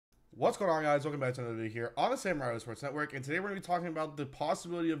What's going on, guys? Welcome back to another video here on the Samurai Sports Network, and today we're going to be talking about the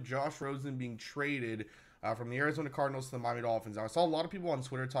possibility of Josh Rosen being traded from the Arizona Cardinals to the Miami Dolphins. Now, I saw a lot of people on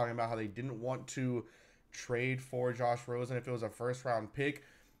Twitter talking about how they didn't want to trade for Josh Rosen if it was a first-round pick.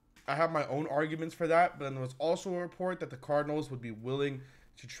 I have my own arguments for that, but then there was also a report that the Cardinals would be willing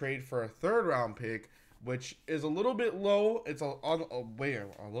to trade for a third-round pick, which is a little bit low. It's a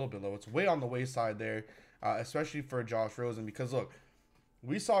little bit low. It's way on the wayside there, especially for Josh Rosen, because look,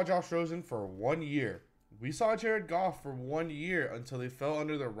 we saw Josh Rosen for 1 year. We saw Jared Goff for 1 year until they fell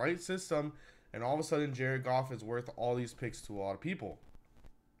under the right system, and all of a sudden Jared Goff is worth all these picks to a lot of people.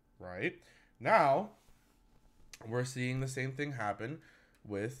 Right? Now, we're seeing the same thing happen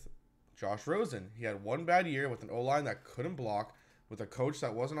with Josh Rosen. He had one bad year with an O-line that couldn't block, with a coach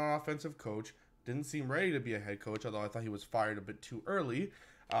that wasn't an offensive coach, didn't seem ready to be a head coach, although I thought he was fired a bit too early.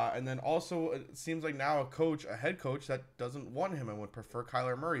 And then also, it seems like now a head coach that doesn't want him and would prefer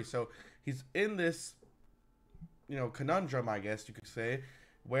Kyler Murray. So he's in this, conundrum, I guess you could say,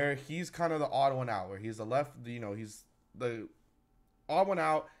 where he's kind of the odd one out, where he's he's the odd one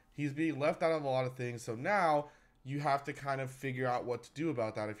out. He's being left out of a lot of things. So now you have to kind of figure out what to do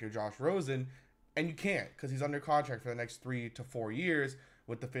about that if you're Josh Rosen, and you can't because he's under contract for the next 3 to 4 years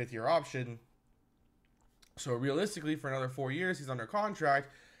with the 5th-year option. So realistically, for another 4 years, he's under contract,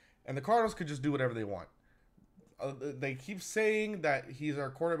 and the Cardinals could just do whatever they want. They keep saying that he's our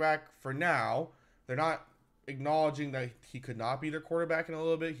quarterback for now. They're not acknowledging that he could not be their quarterback in a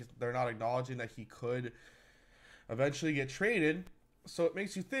little bit. They're not acknowledging that he could eventually get traded. So it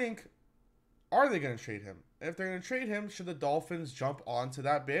makes you think, are they going to trade him? And if they're going to trade him, should the Dolphins jump onto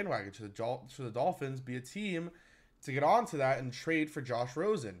that bandwagon? Should the Dolphins be a team to get onto that and trade for Josh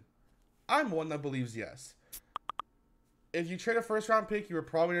Rosen? I'm one that believes yes. If you trade a first-round pick, you were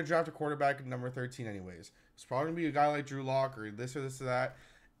probably going to draft a quarterback at number 13 anyways. It's probably going to be a guy like Drew Lock or this or that.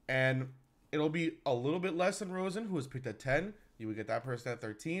 And it'll be a little bit less than Rosen, who was picked at 10. You would get that person at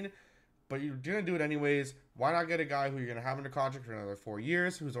 13. But you're going to do it anyways. Why not get a guy who you're going to have under contract for another 4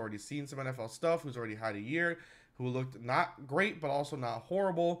 years, who's already seen some NFL stuff, who's already had a year, who looked not great but also not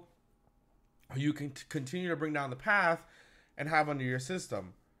horrible, who you can continue to bring down the path and have under your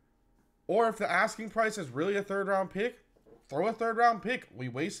system? Or if the asking price is really a third-round pick, throw a third-round pick. We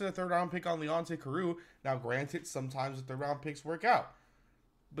wasted a third-round pick on Leonte Carroo. Now, granted, sometimes the third-round picks work out,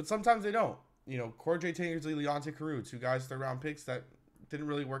 but sometimes they don't. Cordray Tankersley, Leonte Carroo, 2 guys third-round picks that didn't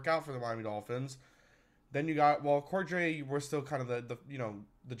really work out for the Miami Dolphins. Then you got, Cordray, we're still kind of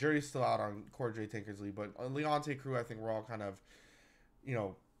the jury's still out on Cordray Tankersley, but Leonte Carroo, I think we're all kind of,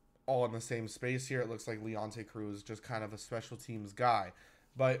 all in the same space here. It looks like Leonte Carroo is just kind of a special teams guy,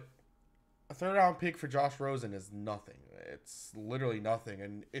 but a third-round pick for Josh Rosen is nothing. It's literally nothing.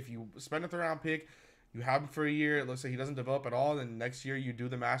 And if you spend a third-round pick, you have him for a year, it looks like he doesn't develop at all, then next year you do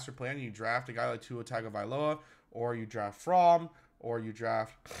the master plan, and you draft a guy like Tua Tagovailoa, or you draft Fromm, or you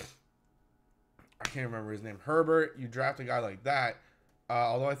draft, I can't remember his name, Herbert. You draft a guy like that.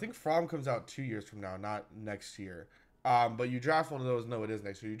 Although I think Fromm comes out 2 years from now, not next year. But you draft one of those. No, it is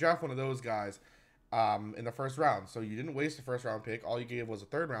next year. You draft one of those guys in the first round. So you didn't waste a first-round pick. All you gave was a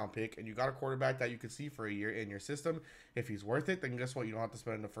third-round pick, and you got a quarterback that you could see for a year in your system. If he's worth it, then guess what? You don't have to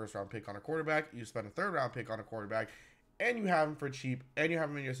spend a first-round pick on a quarterback. You spend a third-round pick on a quarterback, and you have him for cheap, and you have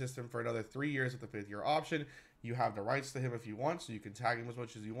him in your system for another 3 years with the 5th-year option. You have the rights to him if you want, so you can tag him as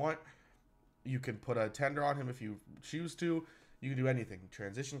much as you want. You can put a tender on him if you choose to. You can do anything.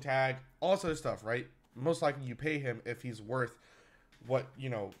 Transition tag, all sort of stuff, right? Most likely you pay him if he's worth what,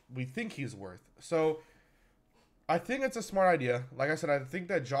 we think he's worth. So I think it's a smart idea. Like I said, I think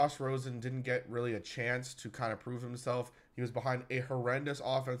that Josh Rosen didn't get really a chance to kind of prove himself. He was behind a horrendous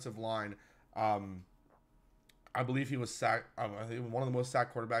offensive line. I believe he was sacked. I think one of the most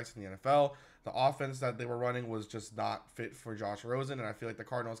sacked quarterbacks in the NFL. The offense that they were running was just not fit for Josh Rosen, and I feel like the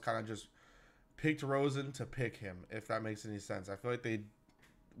Cardinals kind of just picked Rosen to pick him, if that makes any sense. I feel like they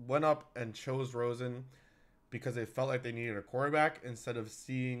went up and chose Rosen because they felt like they needed a quarterback instead of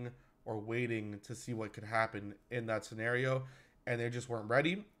seeing or waiting to see what could happen in that scenario, and they just weren't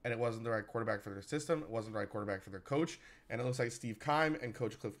ready, and it wasn't the right quarterback for their system. It wasn't the right quarterback for their coach, and it looks like Steve Keim and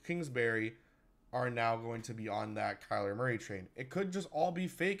Coach Cliff Kingsbury are now going to be on that Kyler Murray train. It could just all be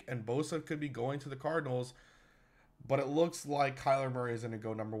fake, and Bosa could be going to the Cardinals, but it looks like Kyler Murray is going to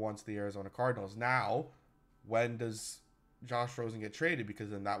go number 1 to the Arizona Cardinals. Now, when does Josh Rosen get traded? Because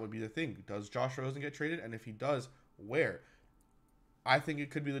then that would be the thing. Does Josh Rosen get traded? And if he does, where? I think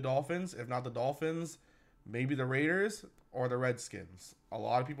it could be the Dolphins. If not the Dolphins, maybe the Raiders or the Redskins. A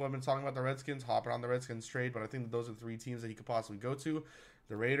lot of people have been talking about the Redskins, hopping on the Redskins trade, but I think those are the 3 teams that he could possibly go to.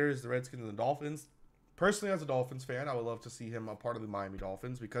 The Raiders, the Redskins, and the Dolphins. Personally, as a Dolphins fan, I would love to see him a part of the Miami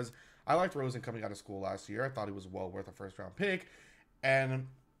Dolphins because I liked Rosen coming out of school last year. I thought he was well worth a first-round pick. And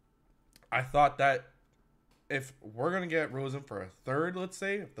I thought that if we're going to get Rosen for a third, let's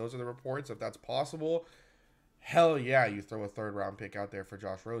say, if those are the reports, if that's possible, hell yeah, you throw a third-round pick out there for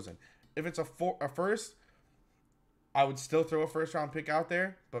Josh Rosen. If it's a first, I would still throw a first-round pick out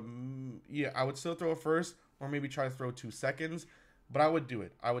there. But, yeah, I would still throw a first or maybe try to throw 2 seconds. But I would do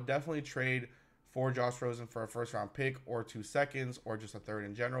it. I would definitely trade for Josh Rosen for a first-round pick or 2 seconds or just a third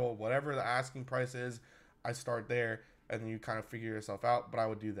in general. Whatever the asking price is, I start there, and then you kind of figure yourself out. But I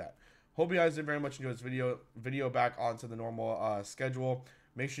would do that. Hope you guys did very much enjoy this video back onto the normal schedule.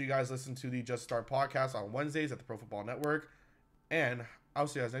 Make sure you guys listen to the Just Start podcast on Wednesdays at the Pro Football Network. And I'll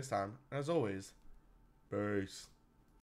see you guys next time. And as always, peace.